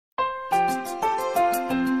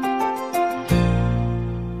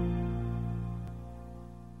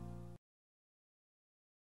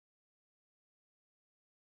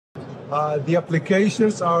The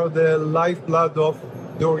applications are the lifeblood of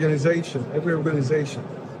the organization, every organization.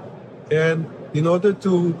 And in order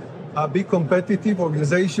to be competitive,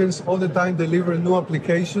 organizations all the time deliver new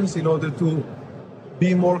applications in order to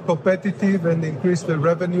be more competitive and increase their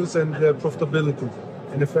revenues and their profitability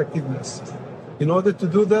and effectiveness. In order to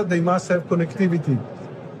do that, they must have connectivity.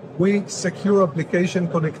 We secure application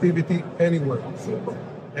connectivity anywhere.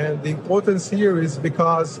 And the importance here is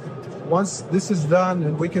because once this is done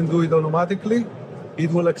and we can do it automatically,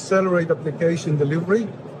 it will accelerate application delivery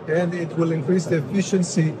and it will increase the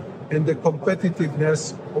efficiency and the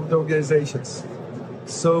competitiveness of the organizations.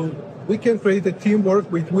 So we can create a teamwork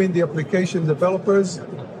between the application developers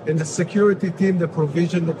and the security team that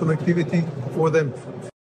provision the connectivity for them.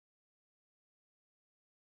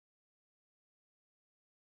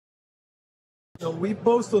 So we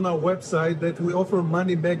post on our website that we offer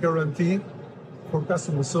money-back guarantee for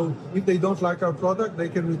customers. So if they don't like our product, they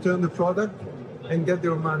can return the product and get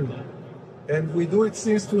their money. And we do it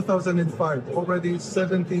since 2005, already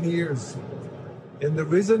 17 years. And the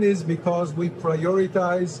reason is because we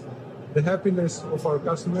prioritize the happiness of our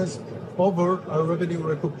customers over our revenue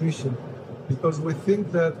recognition. Because we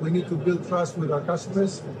think that we need to build trust with our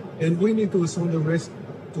customers and we need to assume the risk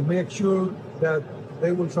to make sure that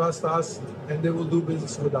they will trust us and they will do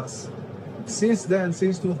business with us. Since then,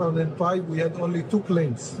 since 2005, we had only 2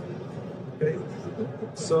 claims. Okay,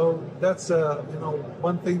 so that's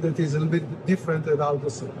one thing that is a little bit different at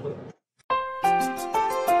AlgoSec.